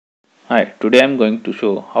Hi, today I'm going to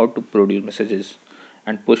show how to produce messages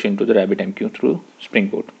and push into the RabbitMQ through Spring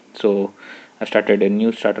Boot. So I started a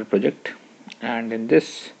new starter project, and in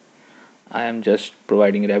this I am just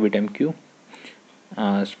providing RabbitMQ,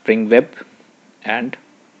 Spring Web and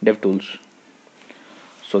DevTools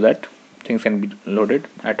so that things can be loaded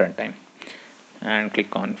at runtime. And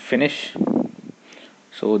click on finish.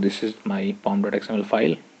 So this is my pom.xml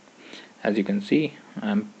file. As you can see,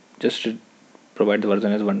 I'm just provide the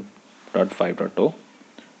version as 1.5.0.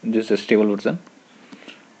 This is a stable version,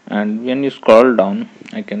 and when you scroll down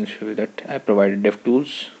I can show you that I provided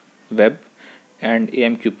DevTools, Web and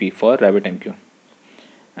AMQP for RabbitMQ,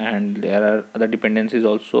 and there are other dependencies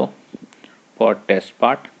also for test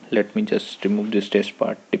part. Let me just remove this test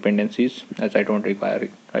part dependencies as I don't require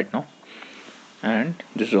it right now, and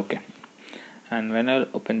this is okay. And when I'll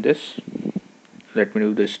open this, let me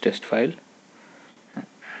do this test file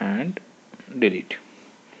and delete.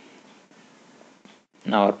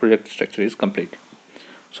 Now our project structure is complete.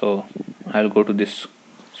 So I'll go to this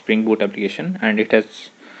Spring Boot application, and it has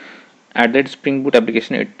at that Spring Boot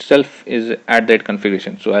application itself is at that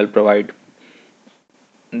configuration. So I'll provide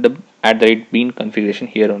the @bean configuration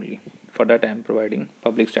here only. For that I am providing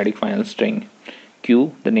public static final string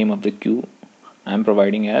q. The name of the queue I am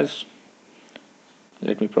providing as,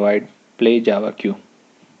 let me provide play java queue,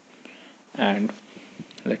 and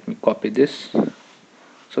let me copy this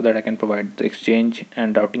so that I can provide the exchange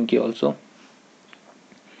and routing key also.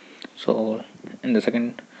 So in the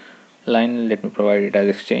second line let me provide it as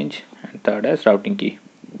exchange, and third as routing key,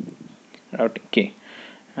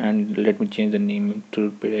 and let me change the name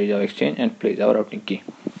to play java exchange and play java routing key.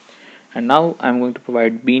 And now I'm going to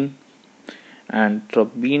provide bean, and so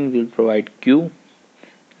bean will provide queue,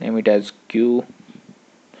 name it as queue,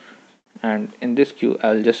 and in this queue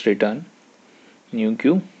I'll just return new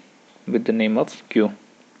queue with the name of queue,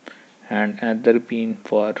 and another bean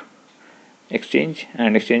for exchange,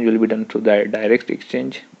 and exchange will be done through the direct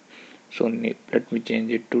exchange. So let me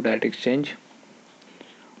change it to direct exchange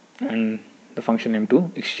and the function name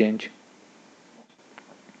to exchange,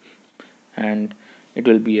 and it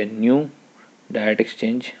will be a new direct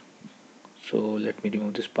exchange. So let me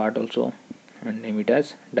remove this part also and name it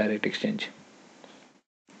as direct exchange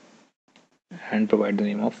and provide the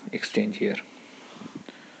name of exchange here.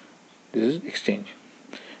 This is exchange.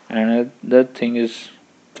 And another thing is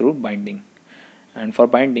through binding, and for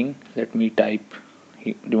binding let me type,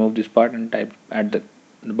 remove this part and type add the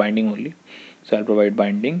binding only. So I'll provide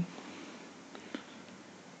binding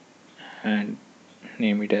and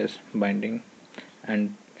name it as binding,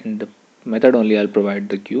 and in the method only I'll provide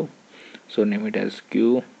the queue. So name it as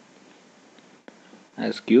queue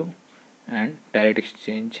and direct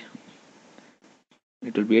exchange,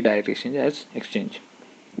 it will be a direct exchange as exchange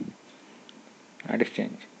at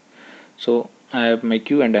exchange. So I have my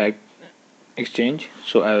queue and direct exchange,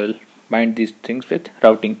 so I will bind these things with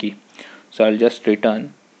routing key. So I'll just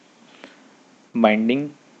return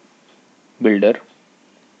binding builder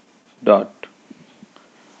dot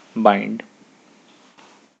bind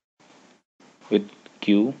with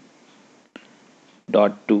queue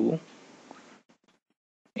dot to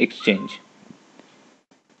exchange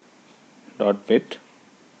dot with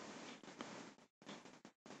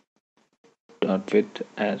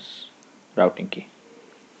as routing key.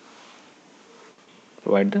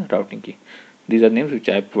 Provide the routing key. These are names which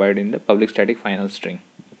I provide in the public static final string,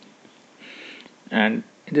 and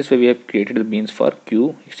in this way we have created the beans for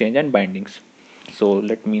queue, exchange and bindings. So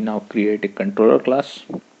let me now create a controller class.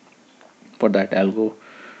 For that I'll go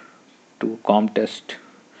to com-test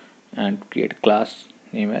and create a class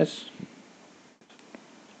name as,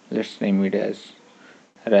 let's name it as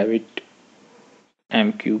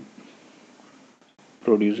RabbitMQ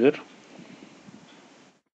producer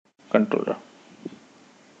controller,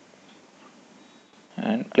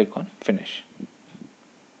 and click on finish.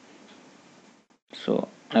 So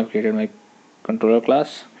I've created my controller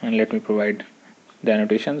class, and let me provide the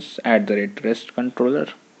annotations @rest controller,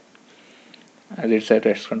 as it's a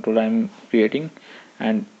rest controller I'm creating,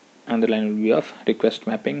 and underline will be of request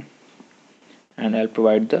mapping, and I'll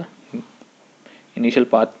provide the initial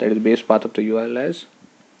path, that is base path of the URL as,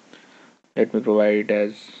 let me provide it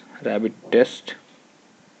as rabbit test,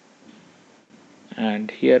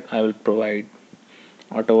 and here I will provide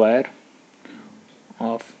autowire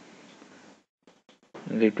of,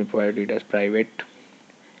 let me provide it as private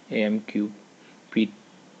AMQP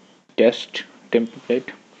test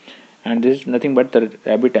template, and this is nothing but the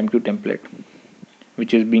RabbitMQ template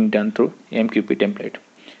which is being done through AMQP template.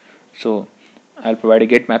 So I'll provide a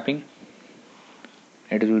get mapping,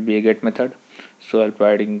 it will be a get method. So I'll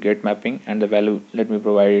provide in get mapping, and the value, let me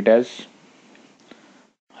provide it as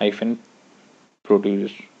hyphen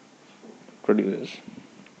producers.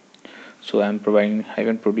 So I'm providing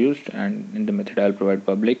hyphen produced, and in the method I'll provide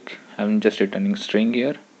public. I'm just returning string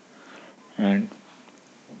here, and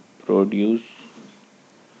produce,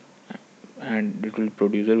 and it will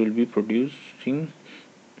producer will be producing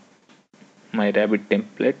my rabbit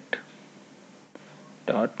template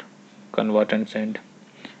dot convert and send,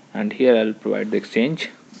 and here I'll provide the exchange,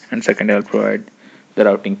 and second I'll provide the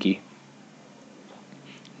routing key.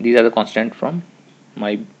 These are the constant from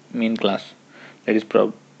my main class, that is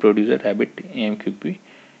producer RabbitMQ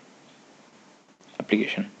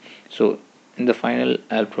application. So in the final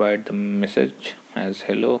I'll provide the message as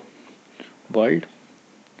hello world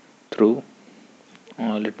through,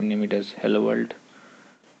 let me name it as hello world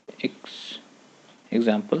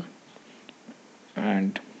example,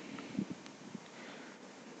 and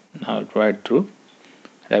now I'll provide through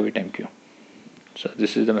RabbitMQ. So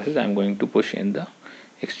this is the message I'm going to push in the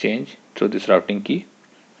exchange through this routing key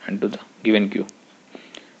and to the given queue,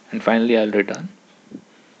 and finally I'll return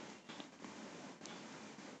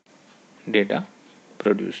data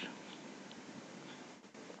produced,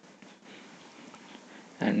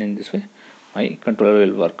 and in this way my controller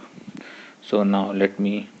will work. So now let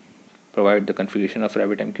me provide the configuration of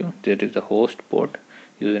RabbitMQ. That is the host, port,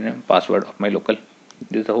 username, password of my local.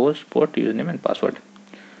 This is the host, port, username and password,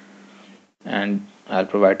 and I'll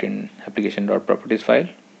provide in application.properties file.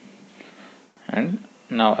 And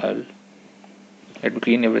now let me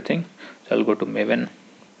clean everything. So I'll go to Maven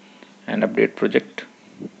and update project,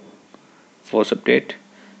 force update,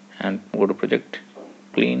 and go to project,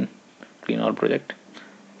 clean all project.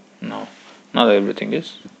 Now everything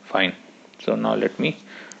is fine. So now let me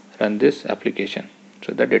run this application.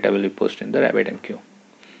 So the data will be posted in the RabbitMQ,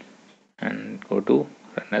 and go to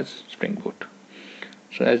run as SpringBoot.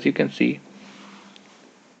 So as you can see,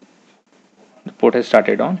 the port has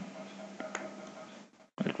started on,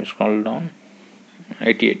 let me scroll down,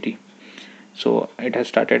 8080. So it has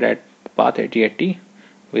started at path 8080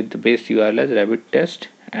 with the base URL as rabbit test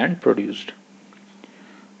and produced.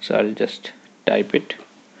 So I'll just type it,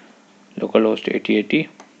 localhost 8080,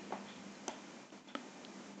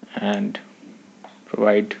 and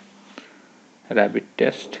provide rabbit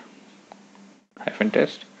test hyphen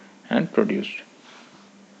test and produced.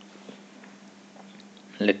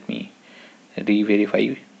 Let me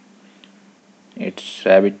re-verify it's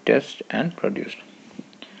rabbit test and produced,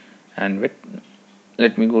 and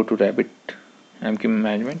let me go to RabbitMQ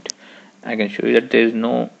management. I can show you that there is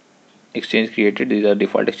no exchange created. These are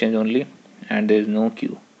default exchange only, and there is no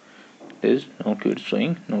queue. There is no queue, it's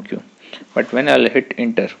showing no queue. But when I'll hit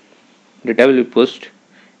enter, data will be pushed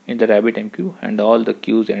in the RabbitMQ, and all the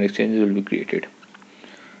queues and exchanges will be created.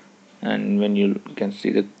 And when you can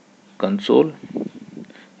see the console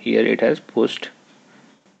here, it has pushed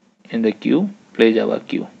in the queue play Java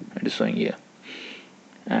queue, it is showing here.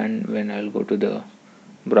 And when I'll go to the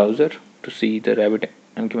browser to see the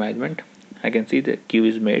RabbitMQ management, I can see the queue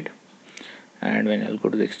is made, and when I'll go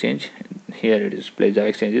to the exchange, here it is play Java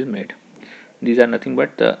exchange is made. These are nothing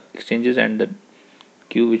but the exchanges and the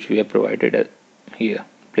queue which we have provided here.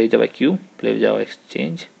 Play Java queue, play Java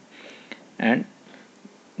exchange, and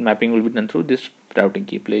mapping will be done through this routing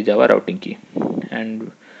key, play Java routing key.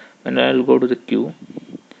 And when I'll go to the queue,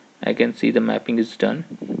 I can see the mapping is done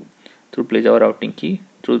through play Java routing key,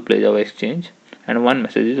 through play Java exchange, and one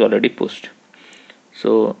message is already pushed.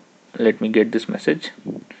 So let me get this message.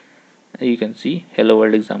 You can see hello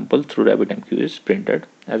world example through RabbitMQ is printed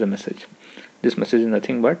as a message. This message is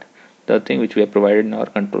nothing but the thing which we have provided in our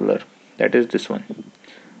controller, that is this one,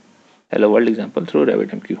 hello world example through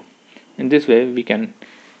RabbitMQ. In this way we can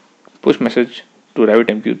push message to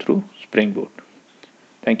RabbitMQ through SpringBoot.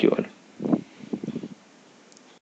 Thank you all.